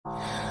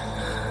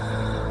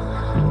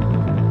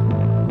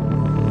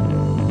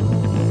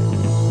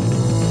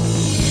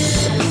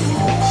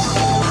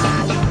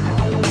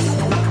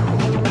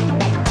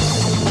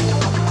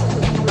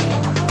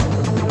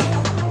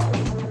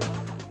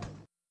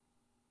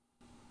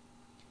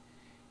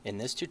In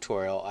this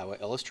tutorial, I will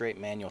illustrate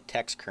manual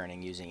text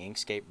kerning using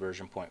Inkscape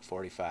version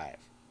 0.45.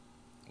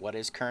 What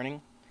is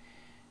kerning?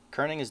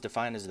 Kerning is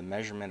defined as the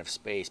measurement of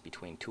space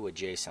between two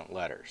adjacent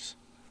letters.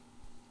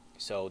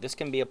 So this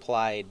can be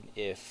applied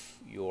if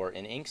you're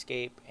in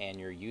Inkscape and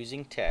you're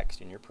using text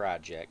in your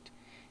project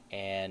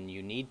and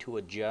you need to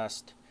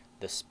adjust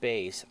the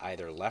space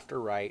either left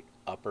or right,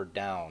 up or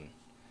down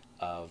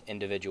of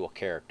individual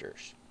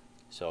characters.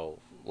 So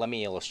let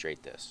me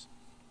illustrate this.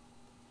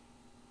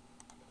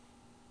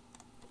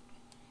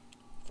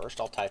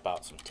 First, I'll type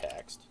out some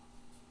text,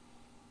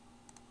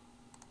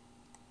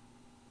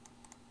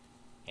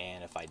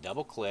 and if I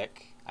double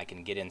click, I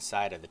can get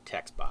inside of the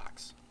text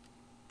box.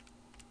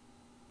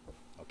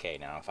 Okay,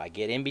 now if I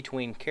get in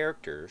between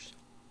characters,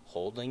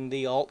 holding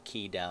the Alt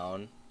key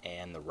down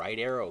and the right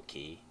arrow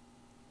key,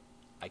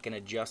 I can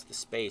adjust the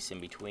space in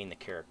between the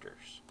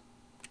characters.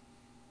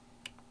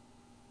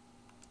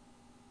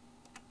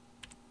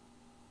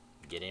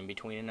 Get in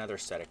between another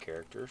set of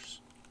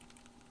characters,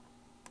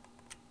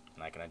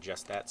 and I can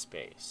adjust that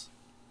space.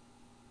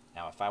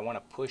 Now if I want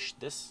to push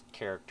this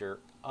character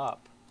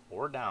up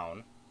or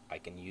down, I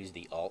can use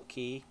the Alt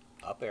key,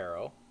 up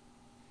arrow.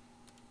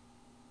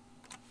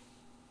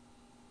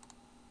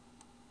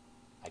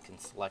 I can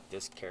select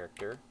this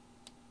character,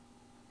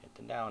 hit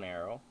the down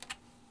arrow,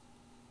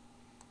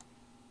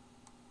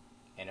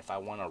 and if I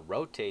want to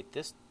rotate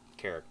this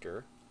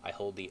character, I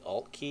hold the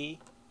Alt key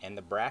and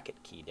the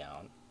bracket key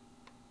down.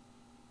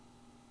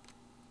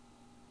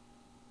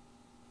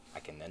 I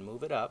can then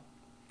move it up,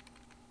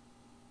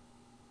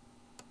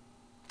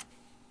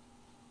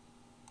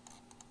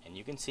 and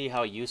you can see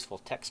how useful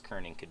text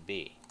kerning could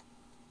be.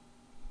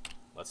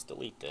 Let's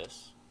delete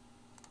this.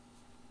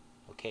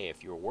 Okay,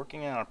 if you're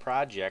working on a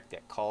project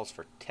that calls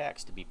for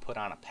text to be put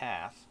on a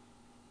path,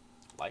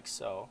 like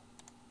so,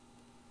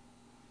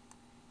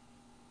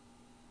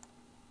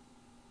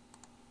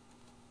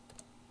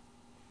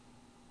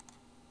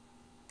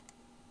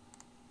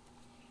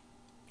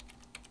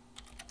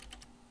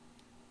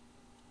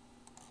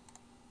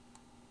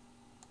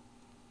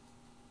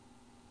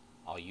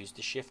 I'll use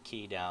the Shift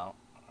key down,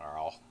 or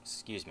I'll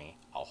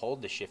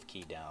hold the Shift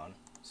key down,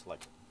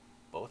 select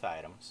both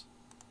items,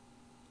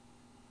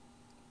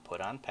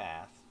 put on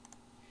path.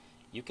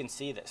 You can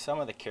see that some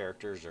of the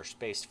characters are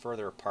spaced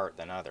further apart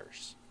than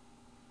others.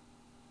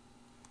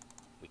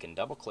 We can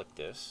double click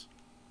this.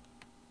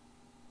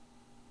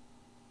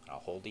 I'll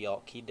hold the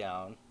Alt key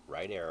down,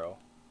 right arrow,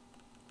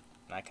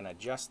 and I can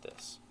adjust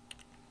this.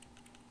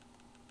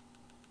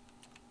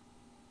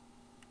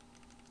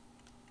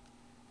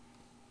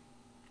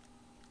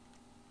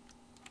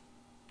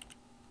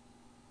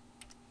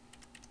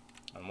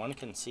 And one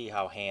can see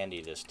how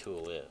handy this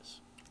tool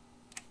is.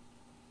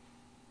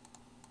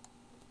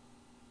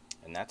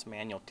 And that's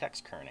manual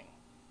text kerning.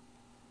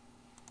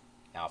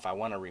 Now if I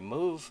want to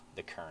remove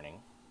the kerning,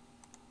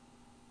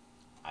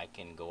 I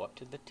can go up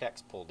to the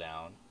text pull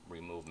down,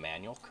 remove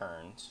manual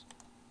kerns,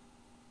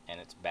 and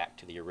it's back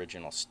to the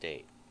original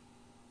state.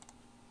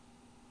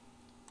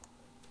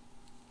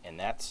 And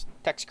that's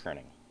text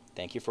kerning.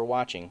 Thank you for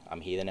watching.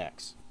 I'm Heathen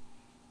X.